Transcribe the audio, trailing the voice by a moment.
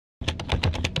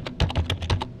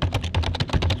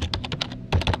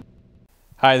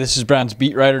Hi, this is Browns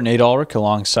beat writer Nate Ulrich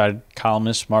alongside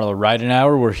columnist Marla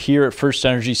Ridenour. We're here at First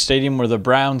Energy Stadium where the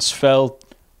Browns fell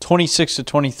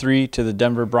 26-23 to the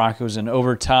Denver Broncos in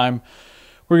overtime.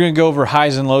 We're going to go over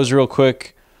highs and lows real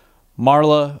quick.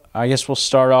 Marla, I guess we'll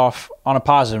start off on a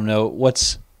positive note.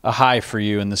 What's a high for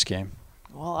you in this game?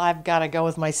 Well, I've got to go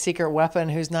with my secret weapon,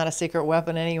 who's not a secret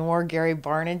weapon anymore, Gary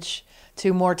Barnidge.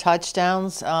 2 more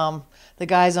touchdowns. The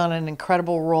guy's on an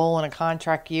incredible roll in a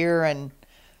contract year, and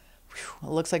it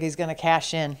looks like he's going to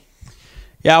cash in.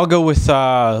 Yeah, I'll go with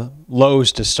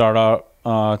lows to start out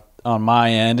on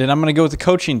my end, and I'm going to go with the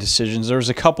coaching decisions. There was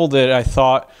a couple that I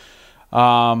thought,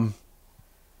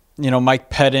 Mike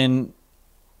Pettin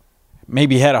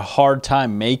maybe had a hard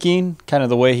time making, kind of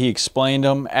the way he explained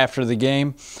them after the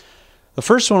game. The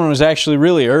first one was actually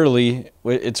really early.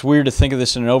 It's weird to think of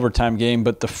this in an overtime game,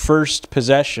 but the first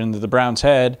possession that the Browns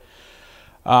had,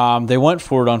 they went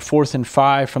for it on 4th and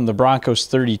 5 from the Broncos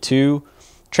 32.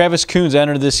 Travis Coons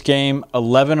entered this game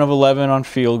 11 of 11 on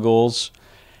field goals,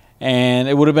 and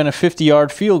it would have been a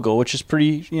 50-yard field goal, which is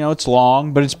pretty, it's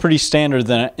long, but it's pretty standard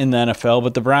in the NFL.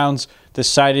 But the Browns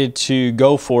decided to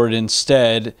go for it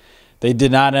instead. They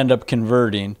did not end up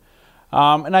converting.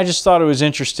 And I just thought it was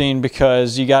interesting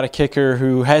because you got a kicker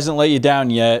who hasn't let you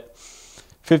down yet.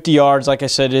 50 yards, like I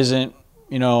said, isn't,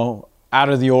 out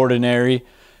of the ordinary.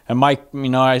 And Mike,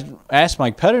 I asked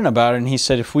Mike Pettin about it, and he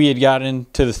said if we had gotten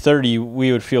to the 30,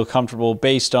 we would feel comfortable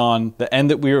based on the end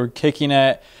that we were kicking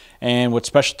at and what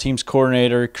special teams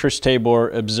coordinator Chris Tabor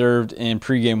observed in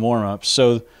pregame warmups.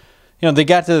 So, they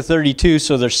got to the 32,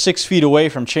 so they're 6 feet away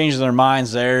from changing their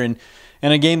minds there. And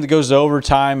in a game that goes to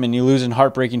overtime and you lose in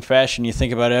heartbreaking fashion, you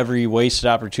think about every wasted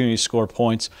opportunity to score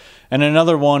points. And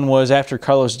another one was after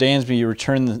Carlos Dansby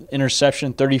returned the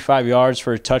interception, 35 yards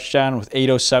for a touchdown with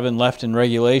 8:07 left in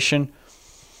regulation.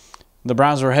 The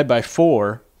Browns were ahead by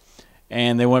 4,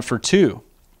 and they went for 2,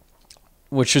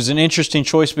 which was an interesting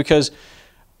choice because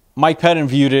Mike Pettin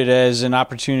viewed it as an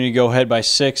opportunity to go ahead by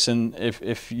 6, and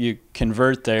if you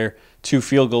convert there, 2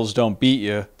 field goals don't beat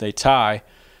you, they tie.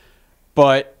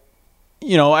 But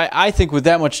I think with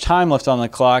that much time left on the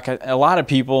clock, a lot of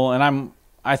people, and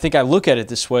I think I look at it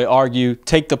this way, argue,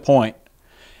 take the point.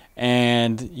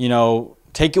 And,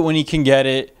 take it when you can get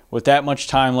it. With that much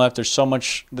time left, there's so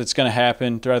much that's going to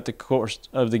happen throughout the course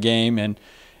of the game. And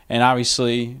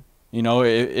obviously,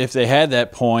 if they had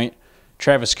that point,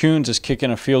 Travis Coons is kicking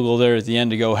a field goal there at the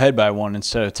end to go ahead by 1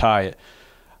 instead of tie it.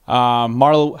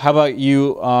 Marla, how about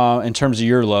you in terms of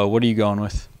your low? What are you going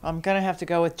with? I'm going to have to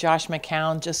go with Josh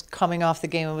McCown, just coming off the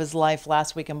game of his life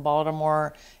last week in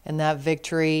Baltimore in that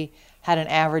victory. Had an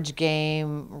average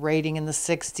game rating in the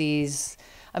 60s.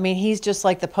 I mean, he's just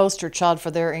like the poster child for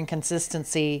their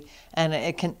inconsistency, and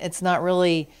it's not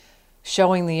really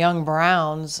showing the young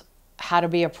Browns how to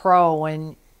be a pro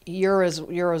when you're as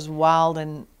wild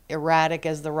and erratic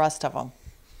as the rest of them.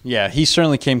 Yeah, he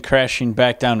certainly came crashing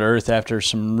back down to earth after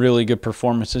some really good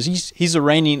performances. He's the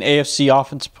reigning AFC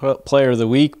Offensive Player of the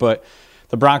Week, but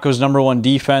the Broncos' #1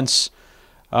 defense,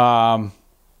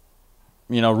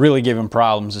 really gave him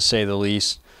problems to say the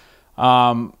least.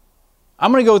 I'm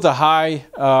going to go with the high.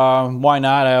 Why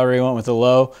not? I already went with the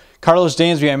low. Carlos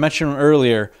Dansby, I mentioned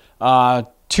earlier, 2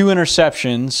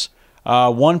 interceptions,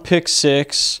 1 pick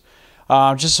six,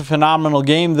 just a phenomenal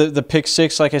game. The pick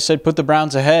six, like I said, put the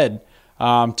Browns ahead.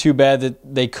 Too bad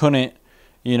that they couldn't,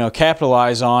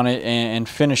 capitalize on it and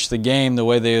finish the game the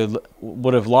way they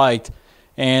would have liked.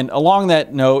 And along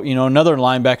that note, another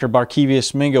linebacker,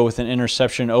 Barkevious Mingo, with an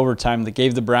interception in overtime that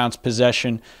gave the Browns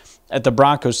possession at the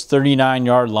Broncos'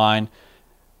 39-yard line.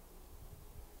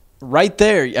 Right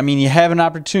there, you have an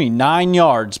opportunity, 9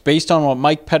 yards, based on what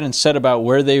Mike Pettin said about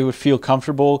where they would feel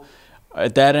comfortable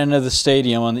at that end of the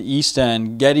stadium on the east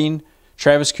end, getting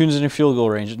Travis Coons in a field goal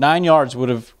range. 9 yards would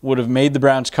have made the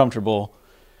Browns comfortable,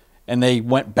 and they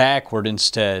went backward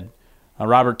instead.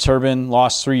 Robert Turbin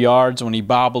lost 3 yards when he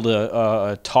bobbled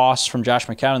a toss from Josh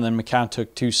McCown, and then McCown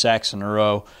took 2 sacks in a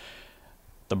row.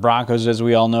 The Broncos, as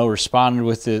we all know, responded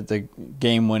with the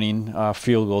game-winning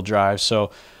field goal drive. So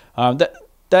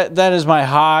that is my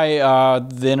high,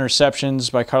 the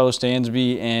interceptions by Carlos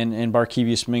Dansby and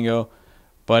Barkevious Mingo.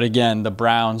 But again, the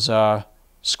Browns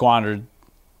squandered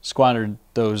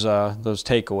those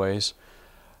takeaways.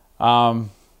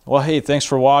 Well, hey, thanks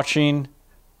for watching.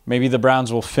 Maybe the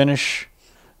Browns will finish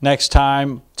next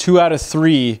time. 2 out of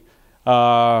 3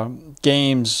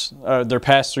 games, their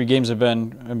past 3 games have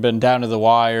been down to the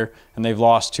wire, and they've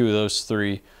lost 2 of those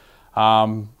 3.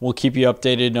 We'll keep you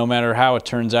updated no matter how it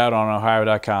turns out on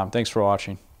Ohio.com. Thanks for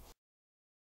watching.